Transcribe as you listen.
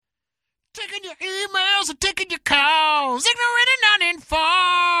Taking your emails and taking your calls. Ignorant and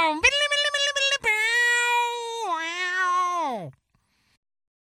uninformed.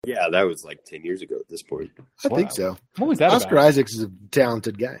 Yeah, that was like 10 years ago at this point. I think so. What was that Oscar about? Isaacs is a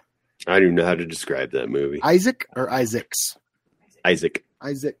talented guy. I don't even know how to describe that movie. Isaac or Isaacs? Isaac.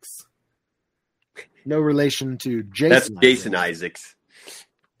 Isaacs. No relation to Jason. That's Jason Isaacs.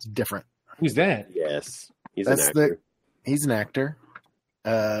 It's different. Who's that? Yes. He's That's an actor. He's an actor.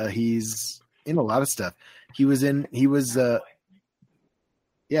 He's in a lot of stuff. He's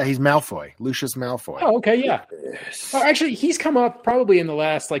Malfoy, Lucius Malfoy. Oh, okay, yeah. Yes. Oh, actually, he's come up probably in the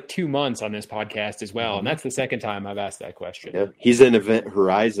last 2 months on this podcast as well, and that's the second time I've asked that question. Yeah. He's in Event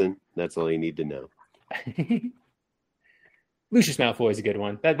Horizon. That's all you need to know. Lucius Malfoy is a good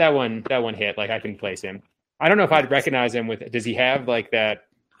one. That one hit. I can place him. I don't know if I'd recognize him with. Does he have that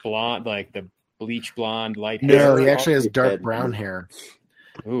blonde, the bleach blonde light hair? No, he actually has dark brown hair.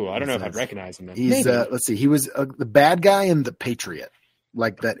 Ooh, I don't know if I'd recognize him. Then. He's let's see. He was the bad guy in The Patriot,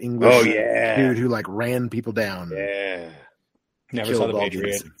 that English dude who ran people down. Yeah. Never saw The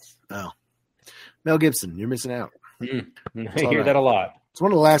Patriot. Oh, Mel Gibson, you're missing out. I hear that a lot. It's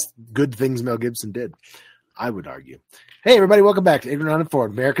one of the last good things Mel Gibson did, I would argue. Hey, everybody, welcome back to Ignorant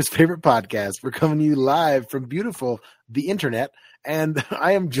Uninformed, America's favorite podcast. We're coming to you live from beautiful the internet, and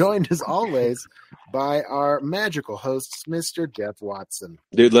I am joined, as always, by our magical hosts, Mr. Jeff Watson.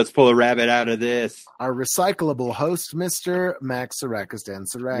 Dude, let's pull a rabbit out of this. Our recyclable host, Mr. Max Sarakistan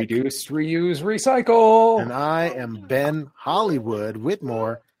Sarak. Reduce, reuse, recycle. And I am Ben Hollywood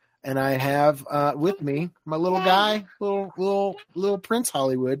Whitmore, and I have with me my little guy, little Prince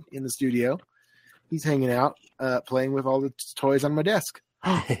Hollywood in the studio. He's hanging out, playing with all the toys on my desk.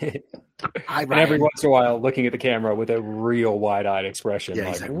 And every once in a while, looking at the camera with a real wide-eyed expression. Yeah,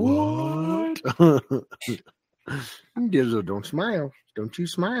 he's like, what? Don't smile. Don't you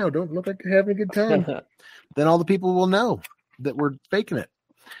smile. Don't look like you're having a good time. Then all the people will know that we're faking it.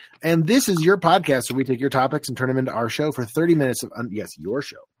 And this is your podcast where we take your topics and turn them into our show for 30 minutes of, your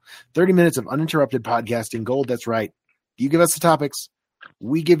show. 30 minutes of uninterrupted podcasting gold. That's right. You give us the topics.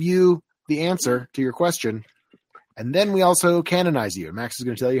 We give you the answer to your question. And then we also canonize you. Max is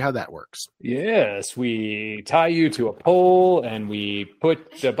going to tell you how that works. Yes, we tie you to a pole and we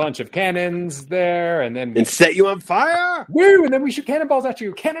put a bunch of cannons there and then... And set you on fire? Woo! And then we shoot cannonballs at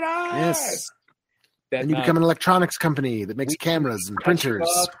you. Canonize! Yes. Then, and you become an electronics company that makes cameras and printers.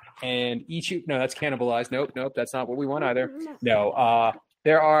 And eat you... No, that's cannibalized. Nope, that's not what we want either. No,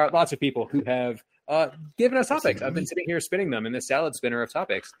 there are lots of people who have given us topics. I've been sitting here spinning them in this salad spinner of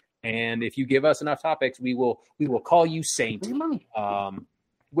topics. And if you give us enough topics, we will call you saint,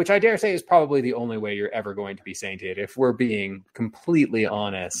 which I dare say is probably the only way you're ever going to be sainted, if we're being completely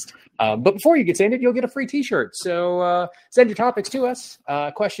honest. But before you get sainted, you'll get a free T-shirt. So send your topics to us.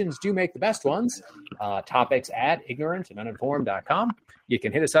 Questions do make the best ones. Topics at ignorantanduninformed.com. You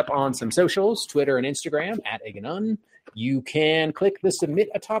can hit us up on some socials, Twitter and Instagram at ignun. You can click the Submit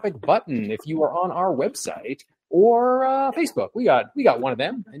a Topic button if you are on our website. Or Facebook. We got one of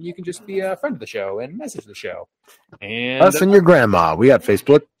them, and you can just be a friend of the show and message the show. And us and your grandma. We got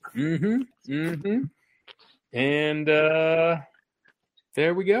Facebook. And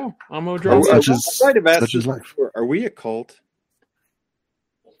there we go. I'm gonna Are draw. Are we a cult?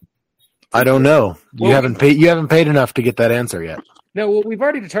 I don't know. You haven't paid enough to get that answer yet. No, well, we've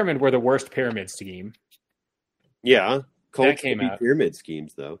already determined we're the worst pyramid scheme. Yeah, cults came can be out. pyramid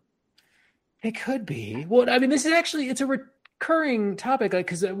schemes, though. It could be. Well, I mean, this is actually, it's a recurring topic,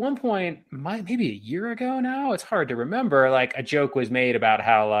 because at one point, maybe a year ago now, it's hard to remember, a joke was made about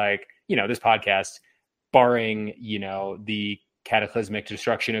how, this podcast, barring, the cataclysmic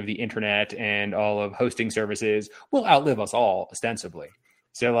destruction of the internet and all of hosting services, will outlive us all, ostensibly.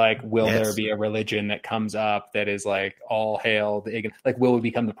 So, will there be a religion that comes up that is all hail the will we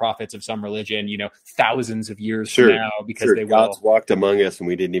become the prophets of some religion, thousands of years from now because they God's walked among us and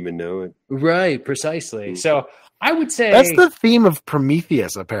we didn't even know it. Right, precisely. So I would say that's the theme of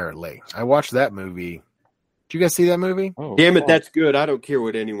Prometheus. Apparently, I watched that movie. Did you guys see that movie? Oh, damn it, that's good. I don't care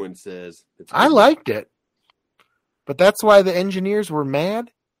what anyone says. I liked it, but that's why the engineers were mad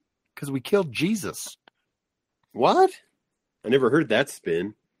because we killed Jesus. What? I never heard that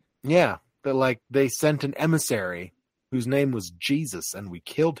spin. Yeah, but they sent an emissary whose name was Jesus, and we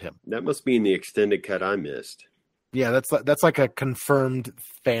killed him. That must be in the extended cut I missed. Yeah, that's like a confirmed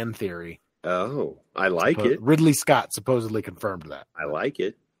fan theory. Oh, I like it. Ridley Scott supposedly confirmed that. I like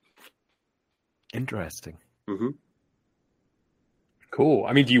it. Interesting. Mm-hmm. Cool.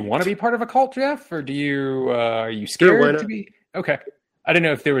 I mean, do you want to be part of a cult, Jeff, or do you are you scared to be? Okay, I didn't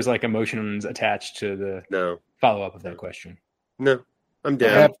know if there was emotions attached to the no follow up of that question. No. I'm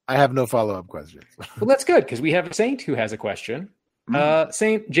down. I have no follow-up questions. Well, that's good because we have a saint who has a question.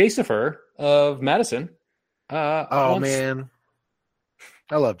 Saint Jacifer of Madison. Man,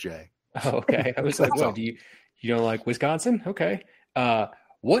 I love Jay. Oh, okay. I was like, That's what, all. you don't like Wisconsin? Okay.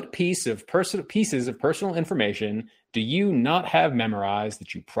 What pieces of personal information do you not have memorized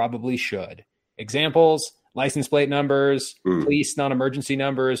that you probably should? Examples: license plate numbers, police non-emergency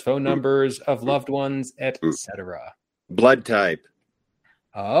numbers, phone numbers of loved ones, etc. Blood type.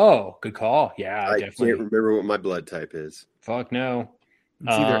 Oh, good call. Yeah, I definitely. can't remember what my blood type is. Fuck no.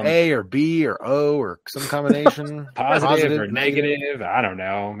 It's either A or B or O or some combination. Positive or negative. I don't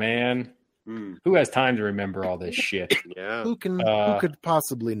know, man. Hmm. Who has time to remember all this shit? Yeah. Who could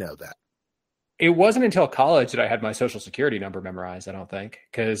possibly know that? It wasn't until college that I had my social security number memorized, I don't think.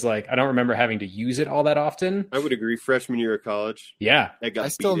 Because, like, I don't remember having to use it all that often. I would agree. Freshman year of college. Yeah. That got I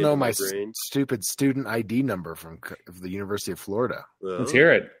still beat know into my brain. stupid student ID number from the University of Florida. Let's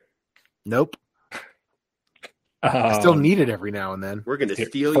hear it. Nope. I still Um, need it every now and then. We're going to For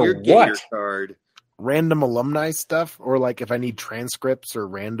steal what? your Gator card. Random alumni stuff, or like if I need transcripts or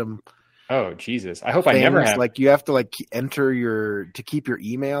random Oh, Jesus. I hope I things, never have. like you have to like enter to keep your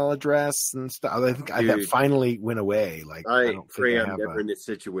email address and stuff. I think that Dude. finally went away. Like I don't pray think I I'm have never in a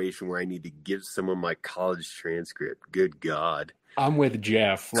situation where I need to give someone my college transcript. Good God. I'm with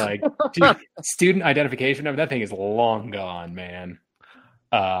Jeff. Like, dude, student identification number, that thing is long gone, man.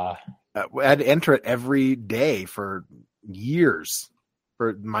 I had to enter it every day for years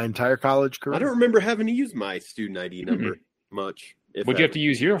for my entire college career. I don't remember having to use my student ID number much. If What'd you have ever. to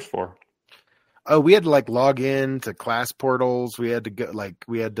use yours for? Oh, we had to like log in to class portals. We had to go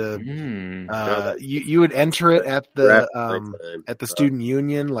you would enter it at Crap, the my time. at the student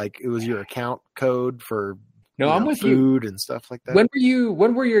union, like it was your account code for No, I'm with you. food and stuff like that.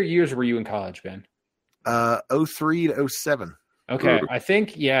 When were your years were you in college, Ben? 03 to 07. Okay. I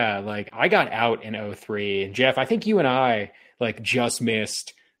think, yeah, like I got out in 03. And Jeff, I think you and I like just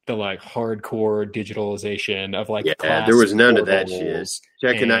missed the like hardcore digitalization of like Yeah, class there was none of that shit. portals.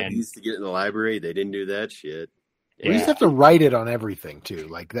 Checking out and- used to get in the library. They didn't do that shit. We used to have to write it on everything too.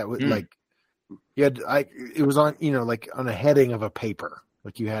 Like that was Mm. like you had it was on like on a heading of a paper.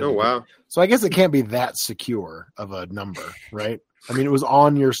 Like you had Oh, to- wow. So I guess it can't be that secure of a number, right? I mean, it was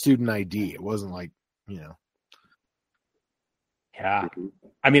on your student ID. It wasn't like, Yeah. Mhm.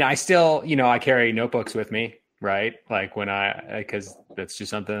 I mean, I still, I carry notebooks with me, right? Like when because that's just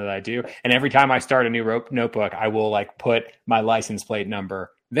something that I do. And every time I start a new notebook, I will like put my license plate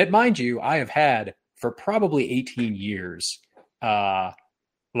number that, mind you, I have had for probably 18 years,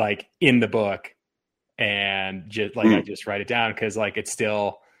 like in the book, and just like I just write it down because like it's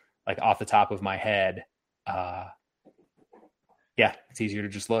still like off the top of my head. Yeah, it's easier to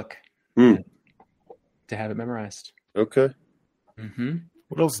just look to have it memorized. Okay. Mm-hmm.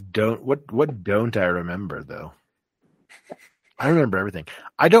 what don't I remember though? I remember everything.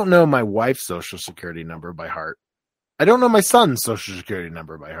 I don't know my wife's social security number by heart. I don't know my son's social security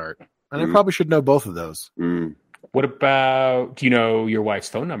number by heart. And I probably should know both of those. Mm. What about, do you know your wife's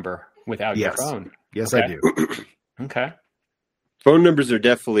phone number without Yes. your phone? Yes, Okay. I do. Okay. Phone numbers are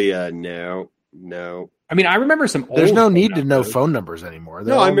definitely no. I mean, I remember some old There's no phone need to know numbers. phone numbers anymore.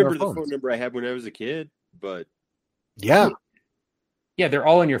 They're No, all I on our remember the phones. phone number I had when I was a kid, but Yeah. Yeah, they're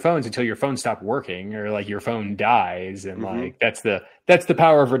all in your phones until your phone stopped working or like your phone dies. And like, that's the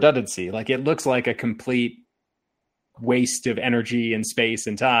power of redundancy. Like it looks like a complete waste of energy and space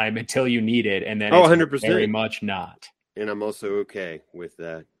and time until you need it. And then Oh, it's 100%. very much not. and I'm also okay with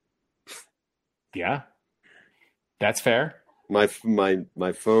that. Yeah. That's fair. My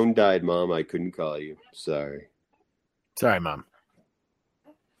phone died, Mom. I couldn't call you. Sorry. Sorry, Mom.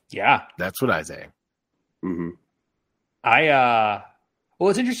 Yeah. That's what I say. Mm-hmm. Well,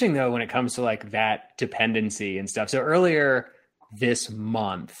 it's interesting though when it comes to like that dependency and stuff. So earlier this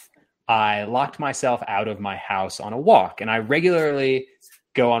month, I locked myself out of my house on a walk, and I regularly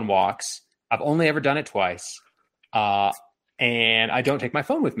go on walks. I've only ever done it twice, and I don't take my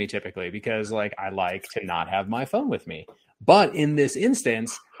phone with me typically because like I like to not have my phone with me. But in this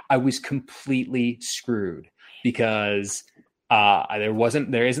instance, I was completely screwed because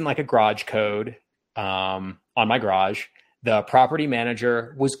there isn't like a garage code on my garage. The property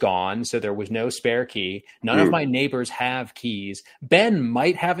manager was gone, so there was no spare key. None of my neighbors have keys. Ben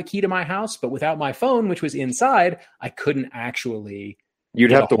might have a key to my house, but without my phone, which was inside, I couldn't actually. You'd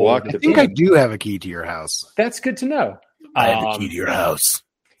get have a to hold walk of to I think it. I do have a key to your house. That's good to know. I have the key to your house.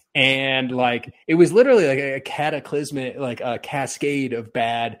 And like it was literally like a cataclysmic, like a cascade of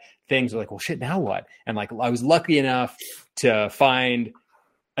bad things. Like, well, shit, now what? And like I was lucky enough to find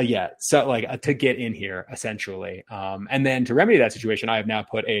So like to get in here essentially. And then to remedy that situation, I have now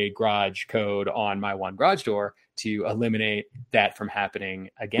put a garage code on my one garage door to eliminate that from happening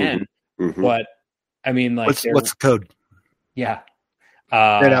again. Mhm. But I mean, like, What's the code? yeah.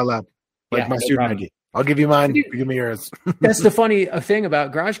 Say it out loud. Like yeah, my no student problem. ID. I'll give you mine. Dude. You give me yours. That's the funny thing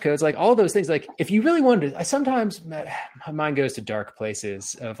about garage codes. Like all those things, like if you really wanted to, I sometimes my mind goes to dark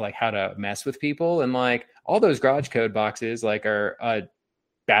places of like how to mess with people, and like all those garage code boxes like are a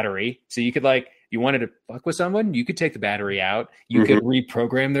battery. So you could like, if you wanted to fuck with someone, you could take the battery out. You could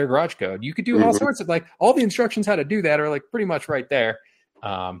reprogram their garage code. You could do all sorts of like all the instructions how to do that are like pretty much right there.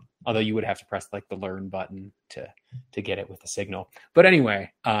 Although you would have to press like the learn button to get it with the signal. But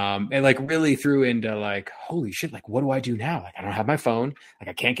anyway, it like really threw into like, holy shit, like what do I do now? Like I don't have my phone. Like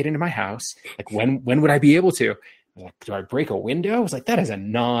I can't get into my house. Like when would I be able to? Like, do I break a window? I was like, that is a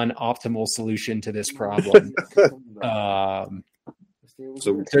non-optimal solution to this problem.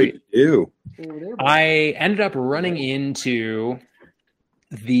 So what do you do? I ended up running into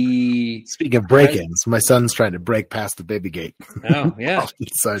the Speaking of break-ins, my son's trying to break past the baby gate. oh yeah Off the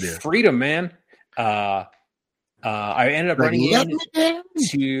side here. freedom, man. I ended up running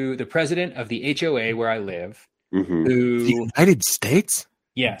into the president of the HOA where I live, Mhm. The who United States?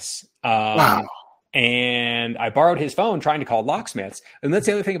 yes, Wow. and I borrowed his phone trying to call locksmiths. And that's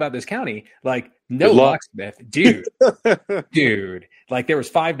the other thing about this county, like no Good luck. locksmith, dude. Like there was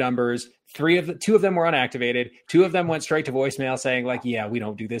 5 numbers. 2 of them were unactivated. 2 of them went straight to voicemail saying like, yeah, we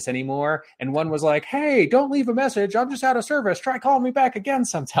don't do this anymore. And one was like, hey, don't leave a message. I'm just out of service. Try calling me back again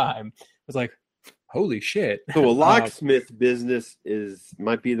sometime. I was like, holy shit. So a locksmith business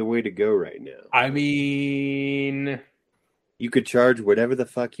might be the way to go right now. I mean, You could charge whatever the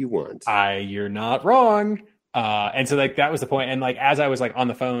fuck you want. you're not wrong. And so like that was the point. And like as I was like on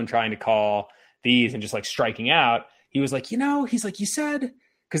the phone trying to call these and just like striking out, he was like, he's like, you said,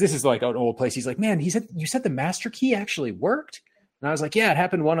 because this is like an old place. He's like, man, you said the master key actually worked. And I was like, yeah, it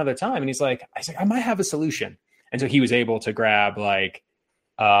happened one other time. And he's like, I might have a solution. And so he was able to grab like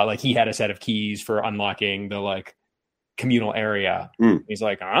he had a set of keys for unlocking the like communal area. He's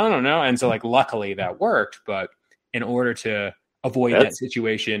like, I don't know. And so like, luckily that worked, but in order to avoid that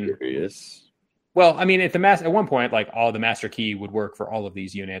situation, Curious. well, I mean, at one point, like all the master key would work for all of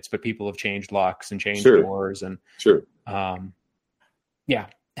these units, but people have changed locks and changed Sure. doors and Sure. yeah.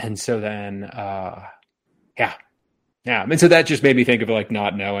 And so then, yeah. And so that just made me think of like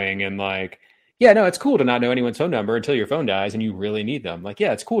not knowing and like, yeah, no, it's cool to not know anyone's phone number until your phone dies and you really need them. Like,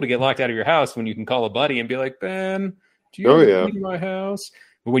 yeah, it's cool to get locked out of your house when you can call a buddy and be like, Ben, do you need my house?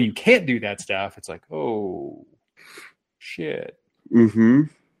 But when you can't do that stuff, it's like, oh, shit. Mm-hmm.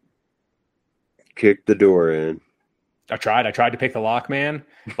 Kick the door in. I tried to pick the lock, man.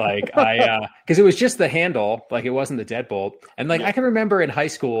 Like because it was just the handle, like it wasn't the deadbolt. And like I can remember in high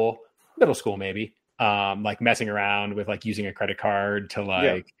school, middle school maybe, like messing around with like using a credit card to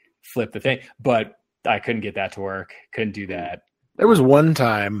like flip the thing, but I couldn't get that to work. Couldn't do that. There was one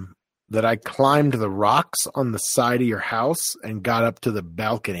time that I climbed the rocks on the side of your house and got up to the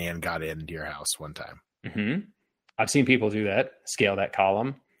balcony and got into your house one time. Mm-hmm. I've seen people do that, scale that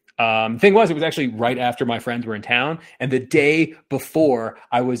column. Thing was, it was actually right after my friends were in town, and the day before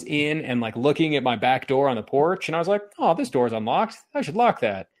I was in and like looking at my back door on the porch, and I was like, "Oh, this door's unlocked. I should lock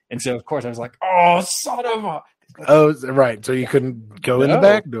that." And so, of course, I was like, "Oh, son of a!" Oh, right. So you couldn't go in the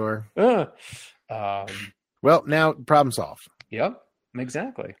back door. Well, now problem solved. Yep,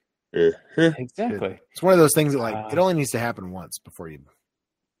 exactly. Uh-huh. Exactly. It's one of those things that like it only needs to happen once before you.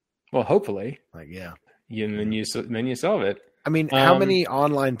 Well, hopefully, like yeah. And then you solve it. I mean, how many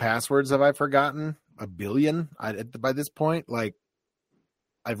online passwords have I forgotten? 1 billion by this point. Like,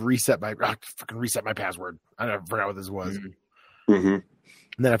 I've fucking reset my password. I forgot what this was, Mm-hmm. and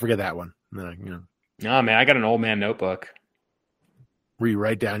then I forget that one. And then No, man, I got an old man notebook. Where you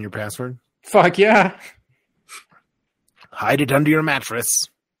write down your password? Fuck yeah! Hide it under your mattress.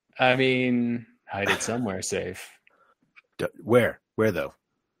 I mean, hide it somewhere safe. Where? Where though?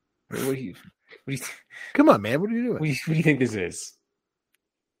 What do you? Come on, man. What are you doing? What do you think this is?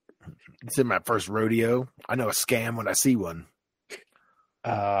 It's in my first rodeo. I know a scam when I see one.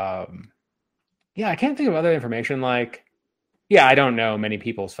 Yeah, I can't think of other information. Like, yeah, I don't know many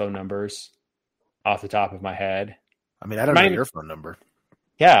people's phone numbers off the top of my head. I mean, I don't know your phone number.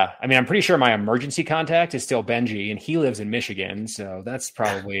 Yeah, I mean, I'm pretty sure my emergency contact is still Benji, and he lives in Michigan, so that's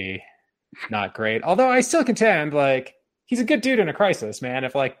probably not great. Although I still contend, like, he's a good dude in a crisis, man.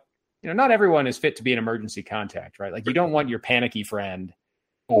 If like, not everyone is fit to be an emergency contact, right? Like, you don't want your panicky friend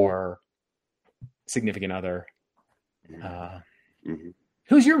or significant other.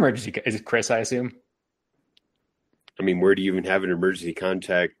 Who's your emergency? Is it Chris, I assume? I mean, where do you even have an emergency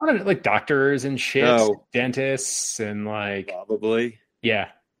contact? I don't know, like doctors and shit, Oh. dentists, and like, Probably. yeah.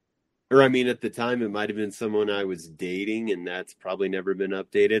 Or I mean, at the time, it might have been someone I was dating, and that's probably never been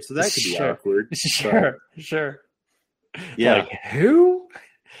updated. So that could be Sure. awkward. Sure. Yeah. Like, who?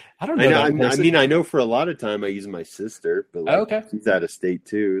 I don't know. I know. that I person. mean, I know for a lot of time I use my sister, but like, Okay. she's out of state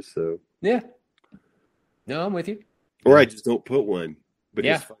too. So, Yeah. No, I'm with you. or I just don't put one. But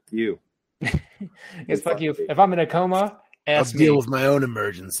Yeah. just fuck you. Yes, fuck you. If I'm in a coma, I'll ask deal me. with my own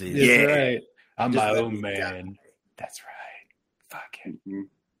emergencies. That's Yeah. right. I'm Just my let own me man. That's right. Fuck it. Mhm.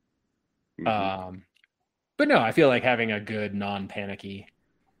 Mhm. But no, I feel like having a good non-panicky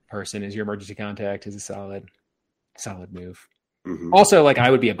person as your emergency contact is a solid move. Mhm. Also, like I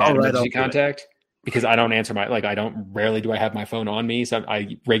would be a bad All right, emergency I'll do it. contact because I don't answer rarely do I have my phone on me. So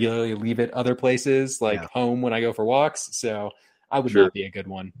I regularly leave it other places, like Yeah. home when I go for walks. So I would Sure. not be a good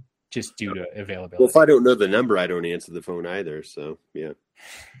one just due to availability. Well, if I don't know the number, I don't answer the phone either. So, yeah.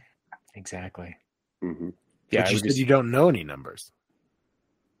 Exactly. Hmm. Yeah. But I you would said just- you don't know any numbers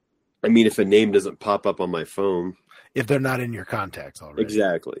I mean, if a name doesn't pop up on my phone, if they're not in your contacts already.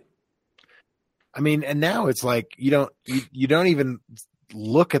 exactly. I mean, and now it's like you don't even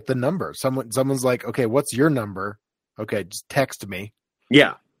look at the number. Someone's like, okay, what's your number? Okay, just text me.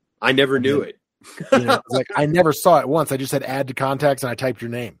 Yeah. I never knew it. You know, it's like I never saw it once. I just said add to contacts and I typed your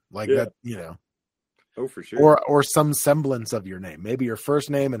name. Like Yeah. that, you know. Oh, for sure. Or some semblance of your name. Maybe your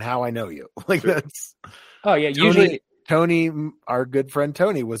first name and how I know you. Like Sure. that's Oh yeah. Usually, Tony, our good friend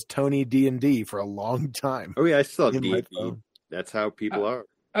Tony was Tony D&D for a long time. Oh, yeah. I still have in my D&D. phone. That's how people are.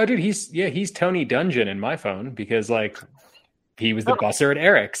 oh dude, he's Tony Dungeon in my phone because like he was the busser at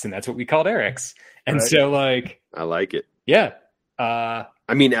Eric's and that's what we called Eric's. And Right. so like, I like it. yeah.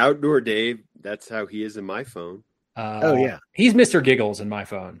 I mean, Outdoor Dave, that's how he is in my phone. Oh yeah. He's Mr. Giggles in my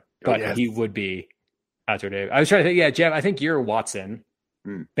phone, but yes. he would be Outdoor Dave. I was trying to think, yeah, Jeff, I think you're Watson.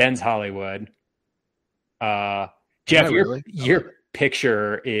 Hmm. Ben's Hollywood. Jeff, I your really? your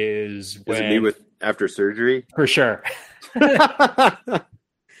picture is Is when it me with after surgery? for sure.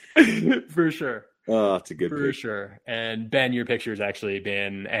 For sure. Oh, it's a good For picture. sure. And Ben, your picture's actually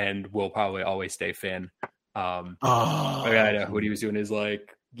been and will probably always stay Finn. Oh, I know what he was doing is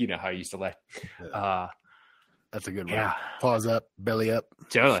like, you know how I used to let that's a good one. yeah, Paws up, belly up,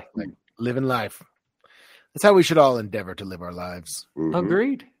 totally. living life. That's how we should all endeavor to live our lives. Mhm.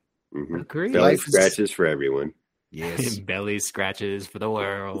 Agreed. Mhm. Agreed. Belly Life is- scratches for everyone. Yes. Belly scratches for the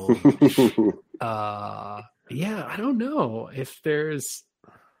world. Yeah, I don't know if there's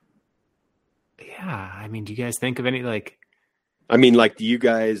I mean, do you guys think of any like I mean, like, do you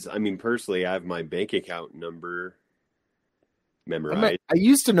guys? I mean, personally, I have my bank account number memorized. I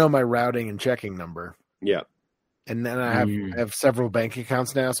used to know my routing and checking number, Yeah, and then I have several bank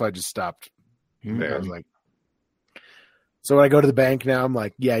accounts now, so I just stopped. I was like, so when I go to the bank now, I'm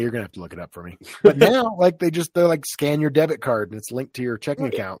like, yeah, you're gonna have to look it up for me. But now, like they're like scan your debit card and it's linked to your checking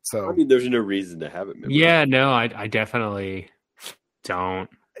account. I So mean, there's no reason to have it memorized. Yeah, no, I definitely don't.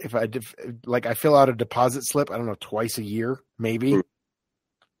 if I fill out a deposit slip, I don't know, twice a year, maybe. Hmm. I'm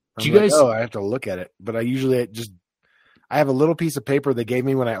Do you like, guys- oh, I have to look at it, but I usually I have a little piece of paper they gave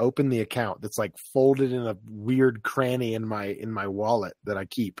me when I opened the account that's like folded in a weird cranny in my wallet that I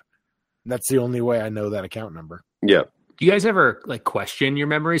keep. That's the only way I know that account number. Yeah. Do you guys ever like question your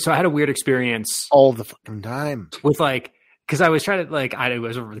memory? So I had a weird experience All the fucking time. with like because I was trying to like I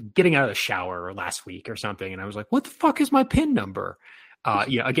was getting out of the shower last week or something, and I was like, "What the fuck is my PIN number?"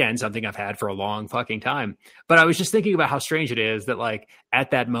 Again, something I've had for a long fucking time. But I was just thinking about how strange it is that like at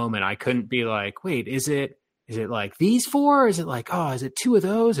that moment I couldn't be like, "Wait, is it like these four? Is it like is it two of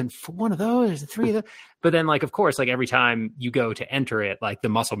those and one of those? Is it three of those?" But then like of course like every time you go to enter it, like the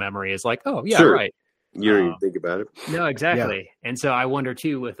muscle memory is like, "Oh yeah, Sure. right." You don't even think about it. No, exactly. And so I wonder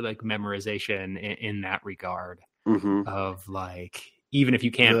too with like memorization in that regard Mm-hmm. of like even if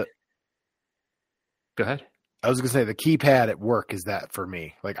you can't go ahead. I was gonna say the keypad at work is that for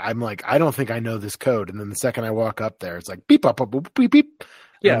me. Like I'm like, I don't think I know this code, and then the second I walk up there, it's like beep up, beep beep beep. And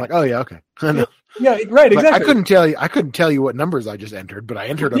Yeah. I'm like, oh yeah, okay. I know. Yeah, right, Like, I couldn't tell you what numbers I just entered, but I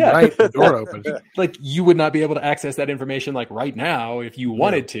entered them Yeah. right. The door opened. Like you would not be able to access that information like right now if you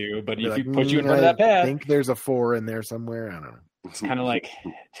wanted to, but You're if like, you put you in front of that I pad, think there's a 4 in there somewhere. I don't know. it's kind of like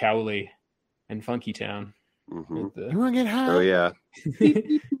Towley and Funky Town. Hmm. With the- You want to get high? Oh yeah.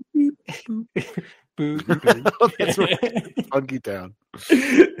 Boo. Oh, that's right. Funky Town.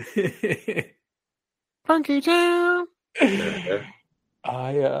 Funky Town.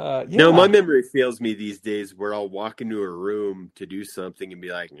 No, my memory fails me these days where I'll walk into a room to do something and be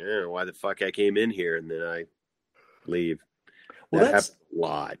like, why the fuck I came in here? And then I leave. Well, That that's happens a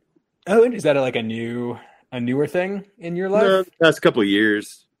lot. oh, and is that like a new a newer thing in your life? No, the past couple of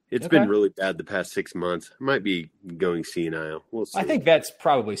years. It's Okay. been really bad the past 6 months. I might be going senile. We'll see. I think that's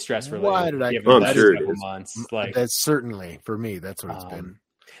probably stress related. Why did I- given Oh, I'm the sure it couple is. months. Like, That's certainly for me. That's what it's been.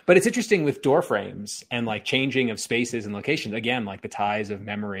 But it's interesting with door frames and like changing of spaces and locations. Again, like the ties of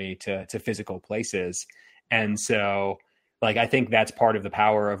memory to physical places. And so, like, I think that's part of the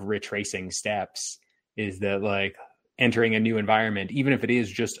power of retracing steps is that like entering a new environment, even if it is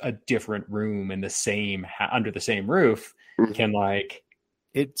just a different room in the same under the same roof, can like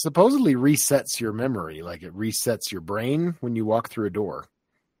It supposedly resets your memory, like it resets your brain when you walk through a door.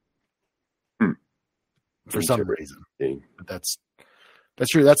 For some reason. But that's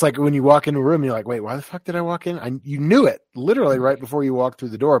true. That's like when you walk into a room, you're like, wait, why the fuck did I walk in? You knew it literally right before you walked through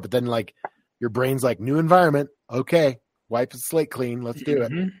the door, but then like your brain's like, new environment. Okay, wipe the slate clean. Let's do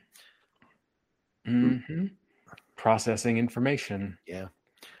it. Mm-hmm. Processing information. Yeah.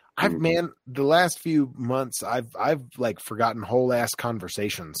 Man, the last few months, I've like forgotten whole ass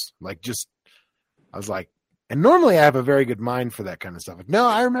conversations. Like I was like, and normally I have a very good mind for that kind of stuff. Like, no,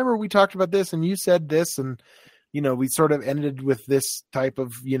 I remember we talked about this and you said this and, we sort of ended with this type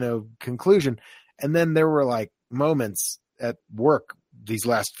of, conclusion. And then there were like moments at work these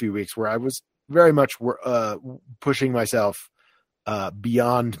last few weeks where I was very much pushing myself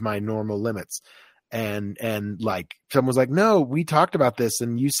beyond my normal limits. And like someone was like, no, we talked about this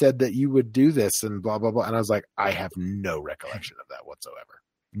and you said that you would do this and blah, blah, blah. And I was like, I have no recollection of that whatsoever.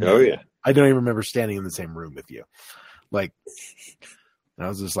 Oh yeah. I don't even remember standing in the same room with you. Like, and I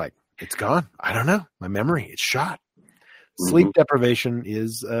was just like, it's gone. I don't know. My memory, it's shot. Sleep deprivation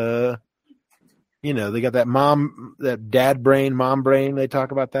is, they got that dad brain, mom brain. They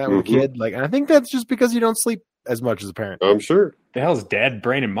talk about that with a kid. Like, and I think that's just because you don't sleep as much as a parent. I'm sure. The hell's dad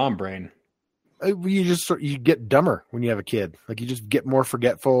brain and mom brain? You get dumber when you have a kid. Like you just get more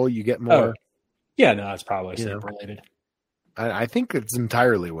forgetful. You get more. Oh. Yeah, no, it's probably sleep related. I think it's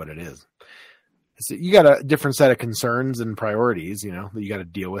entirely what it is. You got a different set of concerns and priorities, that you got to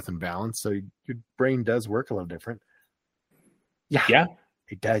deal with and balance. So your brain does work a little different. Yeah,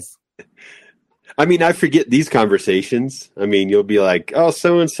 it does. I mean, I forget these conversations. I mean, you'll be like, "Oh,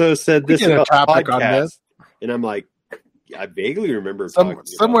 so and so said this about the topic podcast," on this. And I'm like, I vaguely remember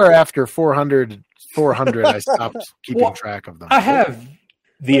somewhere after 400, I stopped keeping track of them. I have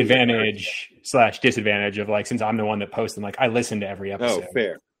the advantage / disadvantage of like, since I'm the one that posts them, like I listen to every episode. Oh,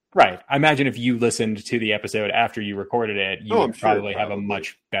 fair. Right. I imagine if you listened to the episode after you recorded it, you would probably have a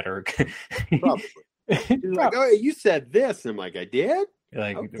much better. Probably. You're like, oh, you said this. And I'm like, I did? You're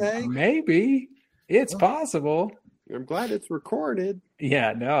like, okay. Maybe. It's possible. I'm glad it's recorded.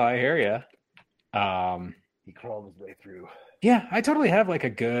 Yeah, no, I hear you. He crawled his way through. Yeah, I totally have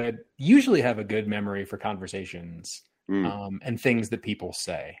usually have a good memory for conversations and things that people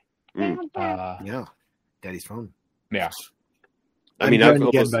say. Yeah. Daddy's phone. Yeah. I mean, I've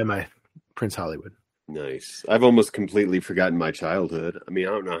almost by my Prince Hollywood. Nice. I've almost completely forgotten my childhood. I mean,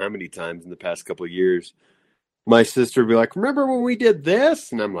 I don't know how many times in the past couple of years my sister would be like, remember when we did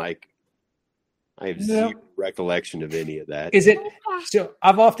this? And I'm like, I have zero recollection of any of that. Is it? So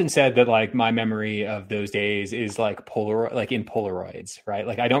I've often said that like my memory of those days is like in Polaroids, right?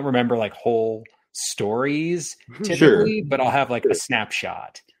 Like I don't remember like whole stories typically, but I'll have like a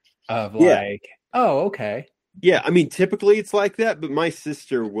snapshot of like, oh, okay. Yeah, I mean, typically it's like that, but my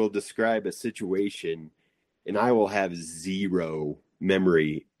sister will describe a situation and I will have zero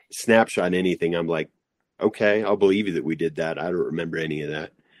memory, snapshot, anything. I'm like, okay, I'll believe you that we did that. I don't remember any of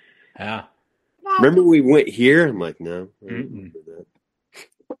that. Yeah. Remember we went here? I'm like, no, I don't remember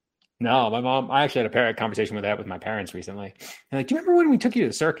that. No, my mom, I actually had a conversation with that with my parents recently. And like, do you remember when we took you to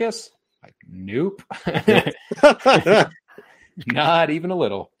the circus? Like, nope. Not even a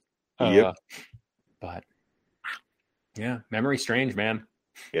little. Yep. But yeah, memory's strange, man.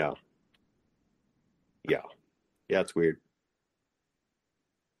 Yeah. It's weird.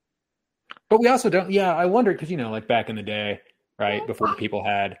 But we also don't. Yeah, I wondered because like back in the day, right before people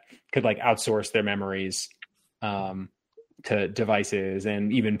could like outsource their memories to devices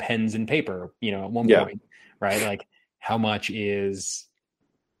and even pens and paper. At one point, right? Like how much is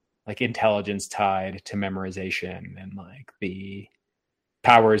like intelligence tied to memorization and like the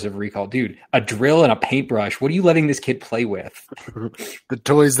powers of recall? Dude, a drill and a paintbrush. What are you letting this kid play with? The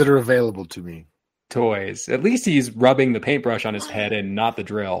toys that are available to me. Toys. At least he's rubbing the paintbrush on his head and not the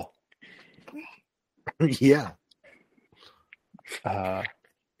drill. Yeah.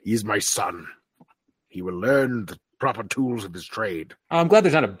 He's my son. He will learn the proper tools of his trade. I'm glad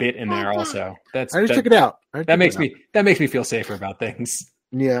there's not a bit in there also. I just took it out. That makes me feel safer about things.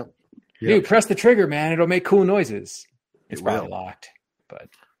 Yeah. Dude, press the trigger, man. It'll make cool noises. It's probably locked, but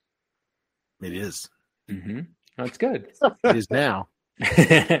it is. Mm-hmm. That's good. It is now.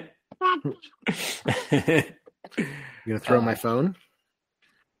 Yeah, You gonna throw my phone?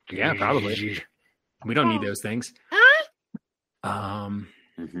 probably. We don't need those things.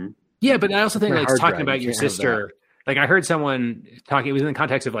 Mm-hmm. Yeah, but I also think My like hard talking drive, about you your can't have sister. Like I heard someone talking. It was in the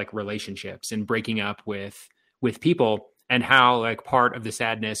context of like relationships and breaking up with people, and how like part of the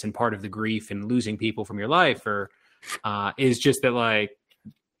sadness and part of the grief and losing people from your life is just that like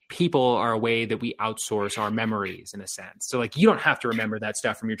people are a way that we outsource our memories in a sense. So like you don't have to remember that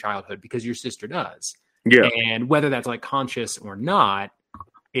stuff from your childhood because your sister does. Yeah. And whether that's like conscious or not,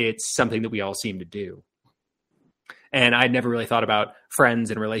 it's something that we all seem to do. And I'd never really thought about friends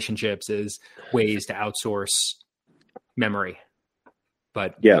and relationships as ways to outsource memory.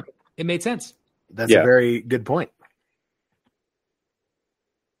 But Yeah, it made sense. That's a very good point.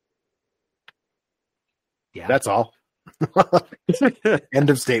 Yeah. That's all. End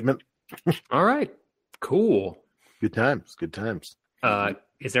of statement. All right. Cool. Good times. Good times.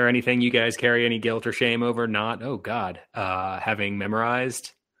 Is there anything you guys carry any guilt or shame over not, having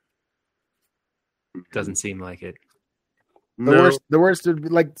memorized? Doesn't seem like it. The worst would be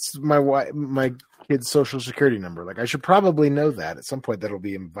like my kid's social security number. Like I should probably know that at some point. That'll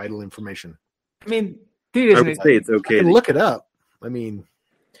be vital information. I mean, I would say it's I okay. can look it up. I mean,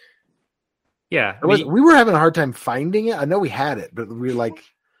 yeah. we were having a hard time finding it. I know we had it, but we were like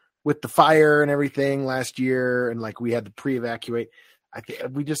with the fire and everything last year, and like we had to pre-evacuate.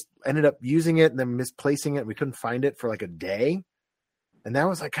 We just ended up using it and then misplacing it. We couldn't find it for like a day, and that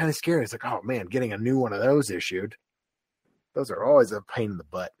was like kind of scary. It's like, oh man, getting a new one of those issued. Those are always a pain in the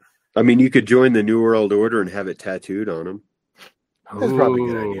butt. I mean, you could join the New World Order and have it tattooed on them. That's probably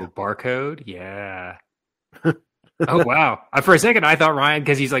a good idea. Barcode, yeah. Oh wow! For a second, I thought Ryan,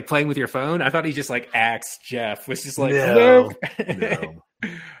 because he's like playing with your phone, I thought he just like axed Jeff. Was just like, No.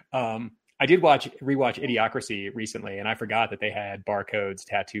 I did rewatch Idiocracy recently, and I forgot that they had barcodes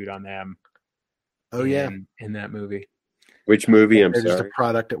tattooed on them. Oh yeah, in that movie. Which movie? I'm They're just sorry. a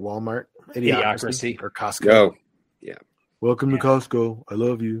product at Walmart. Idiocracy. Or Costco. Oh, yeah. Welcome to Costco. I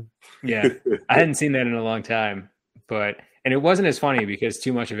love you. Yeah, I hadn't seen that in a long time, and it wasn't as funny because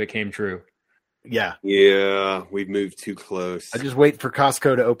too much of it came true. Yeah. Yeah, we've moved too close. I just wait for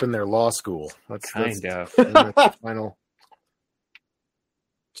Costco to open their law school. That's Kind of. that's the final.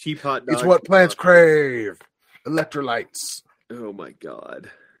 Cheap hot dog. It's what plants crave. Electrolytes. Oh my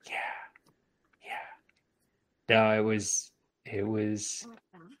god. Yeah. No, it was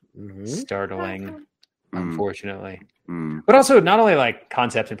Mm-hmm. startling, unfortunately. Mm. But also not only like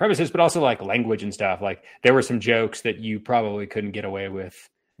concepts and premises, but also like language and stuff. Like there were some jokes that you probably couldn't get away with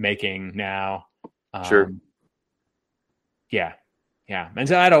making now. Sure. Yeah. Yeah. And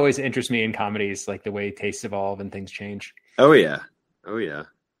so that always interests me in comedies, like the way tastes evolve and things change. Oh yeah. Oh yeah.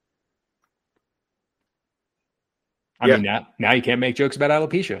 I mean, now you can't make jokes about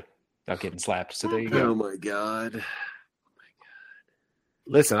alopecia without getting slapped. So there you go. Oh my god.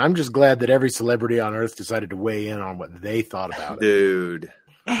 Listen, I'm just glad that every celebrity on earth decided to weigh in on what they thought about it. Dude.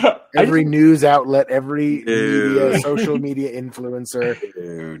 Every news outlet, every Dude. media, social media influencer,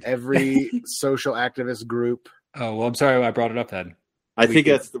 Dude. every social activist group. Oh, well, I'm sorry I brought it up then. I think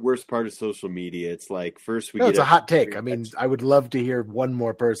that's the worst part of social media. It's like first we No, get it's a hot take. I mean, I would love to hear one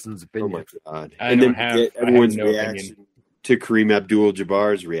more person's oh opinion. my god. I And don't then have- we get I have everyone's no reaction opinion. to Kareem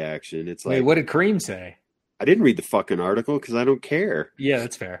Abdul-Jabbar's reaction. It's like Wait, what did Kareem say? I didn't read the fucking article because I don't care. Yeah,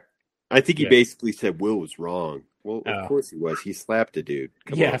 that's fair. I think he Yeah. basically said Will was wrong. Well, Oh. of course he was. He slapped a dude.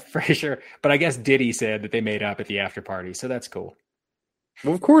 Come Yeah, on. for sure. But I guess Diddy said that they made up at the after party, so that's cool.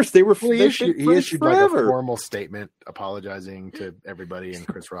 Well, of course they were. Well, he they've issued, been friends like a forever. formal statement apologizing to everybody and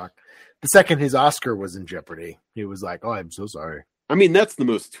Chris Rock. The second his Oscar was in jeopardy, he was like, "Oh, I'm so sorry." I mean, that's the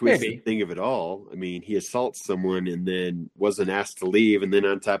most twisted Maybe. thing of it all. I mean, he assaults someone and then wasn't asked to leave, and then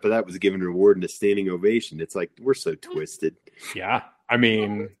on top of that was given a reward and a standing ovation. It's like we're so twisted. Yeah. I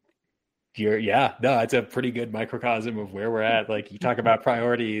mean, it's a pretty good microcosm of where we're at. Like you talk about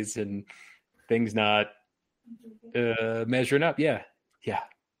priorities and things not measuring up. Yeah. Yeah.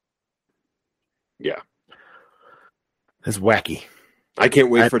 Yeah, It's wacky. I can't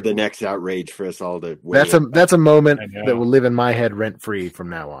wait for the next outrage for us all to. That's a moment I know. that will live in my head rent free from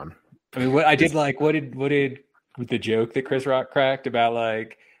now on. I mean, what did with the joke that Chris Rock cracked about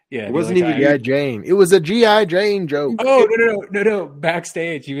like, yeah, It wasn't the only even time- G.I. Jane. It was a G.I. Jane joke. Oh no!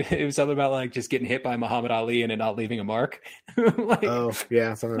 Backstage, it was something about like just getting hit by Muhammad Ali and it not leaving a mark. Like, Oh,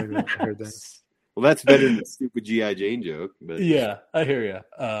 yeah, something like that. I heard that. Well, that's better than the stupid GI Jane joke. But yeah, I hear you.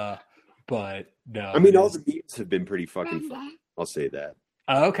 But no, I mean, all the memes have been pretty fucking fun. I'll say that.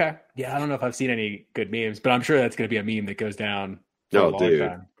 Okay. Yeah, I don't know if I've seen any good memes, but I'm sure that's going to be a meme that goes down for a No, long dude.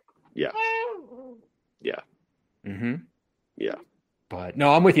 time. Yeah. Yeah. Mm-hmm. Yeah. But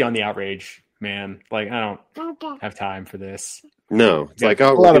no, I'm with you on the outrage, man. Like, I don't have time for this. No, it's Yeah. like, A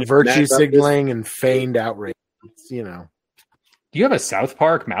oh, lot we're of gonna virtue match up this- signaling and feigned outrage. It's, Do you have a South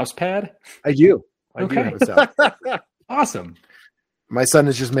Park mouse pad? I do. I Okay. do have a South. Awesome. My son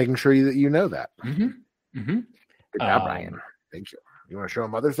is just making sure that you know that. Mm-hmm. Mm-hmm. Good job, Ryan. Thank you. You want to show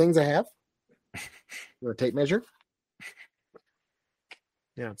him other things I have? You want to tape measure?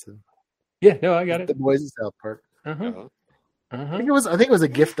 Yeah, it's Yeah, no, I got the it. boys in South Park. Uh-huh. Uh-huh. Uh-huh. I think it was a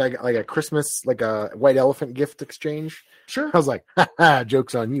gift I got, like a Christmas, like a white elephant gift exchange. Sure. I was like, ha, ha,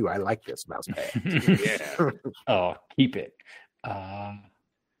 joke's on you. I like this mouse pad. Yeah. Oh, keep it.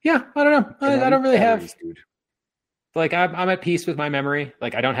 Yeah, I don't know. I don't really have dude. like I'm at peace with my memory.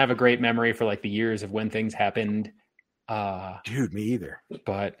 Like I don't have a great memory for like the years of when things happened. Dude, me either.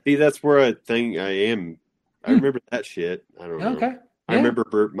 But See, that's where I think I am. I remember that shit. I don't know. okay. I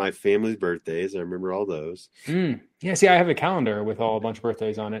remember my family's birthdays. I remember all those. Yeah, see, I have a calendar with all a bunch of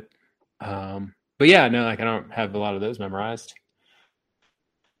birthdays on it. But yeah, no, like I don't have a lot of those memorized.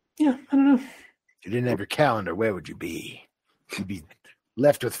 Yeah, I don't know. If you didn't have your calendar, where would you be? You'd be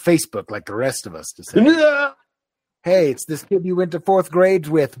left with Facebook like the rest of us to say, hey, it's this kid you went to 4th grade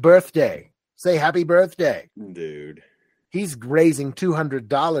with, birthday. Say happy birthday. Dude. He's raising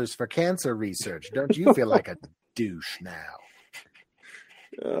 $200 for cancer research. Don't you feel like a douche now?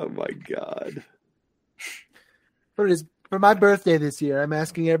 Oh my God. For my birthday this year, I'm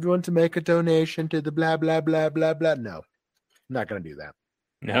asking everyone to make a donation to the blah, blah, blah, blah, blah. No, I'm not going to do that.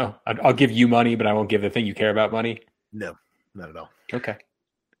 No, I'll give you money, but I won't give the thing you care about money. No, not at all. Okay.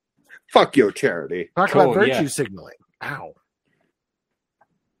 Fuck your charity. Talk Cool, about virtue yeah. signaling. Ow.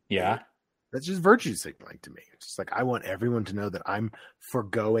 Yeah. That's just virtue signaling to me. It's just like, I want everyone to know that I'm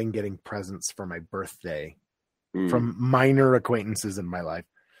foregoing getting presents for my birthday from minor acquaintances in my life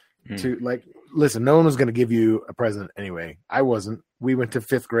to like, listen, no one was going to give you a present anyway. I wasn't. We went to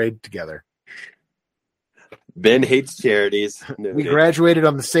 5th grade together. Ben hates charities. No, We graduated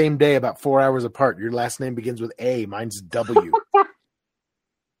on the same day, about 4 hours apart. Your last name begins with A. Mine's W.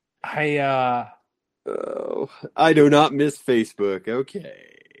 I Oh, I do not miss Facebook.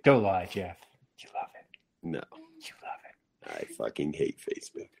 Okay. don't lie, Jeff. You love it. No, You love it. I fucking hate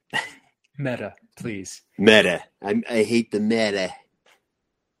Facebook. Meta, please. Meta. I hate the meta.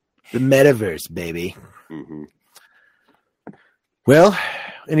 The metaverse, baby. Mm-hmm. Well,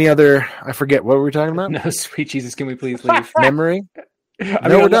 any other, I forget, what were we talking about? No, sweet Jesus, can we please leave? Memory? I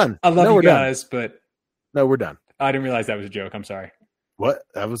No, we're done. I love No, you we're done. guys, but No, we're done. I didn't realize that was a joke. I'm sorry. What?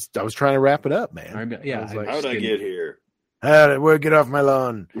 I was trying to wrap it up, man. Yeah, I was like, How'd I get here? how did we get off my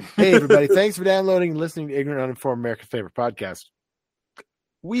lawn? Hey, everybody. Thanks for downloading and listening to Ignorant Uninformed, America's favorite podcast.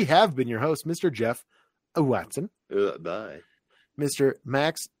 We have been your host, Mr. Jeff Watson, Bye. Mr.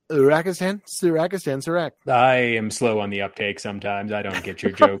 Max Rakistan, Sirac. I am slow on the uptake sometimes. I don't get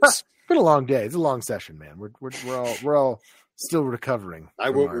your jokes. It's been a long day. It's a long session, man. We're all still recovering. I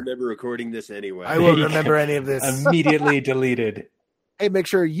from won't our- remember recording this anyway. I won't remember any of this. Immediately deleted. Hey, make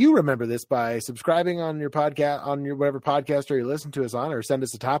sure you remember this by subscribing on your podcast, on your whatever podcaster you listen to us on, or send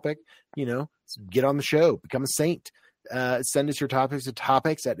us a topic. Get on the show, become a saint. Send us your topics to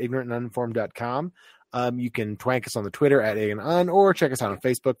topics@ignorantanduninformed.com. You can twank us on the Twitter @ignorantun, or check us out on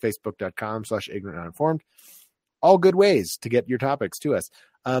Facebook, facebook.com/ignorantuninformed. All good ways to get your topics to us.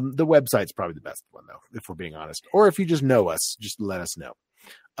 The website's probably the best one, though, if we're being honest. Or if you just know us, just let us know.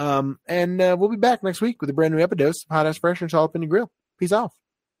 And we'll be back next week with a brand new Epidose of Hot Ass Fresh and Jalapeno Grill. Peace off.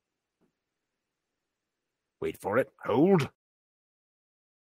 Wait for it. Hold.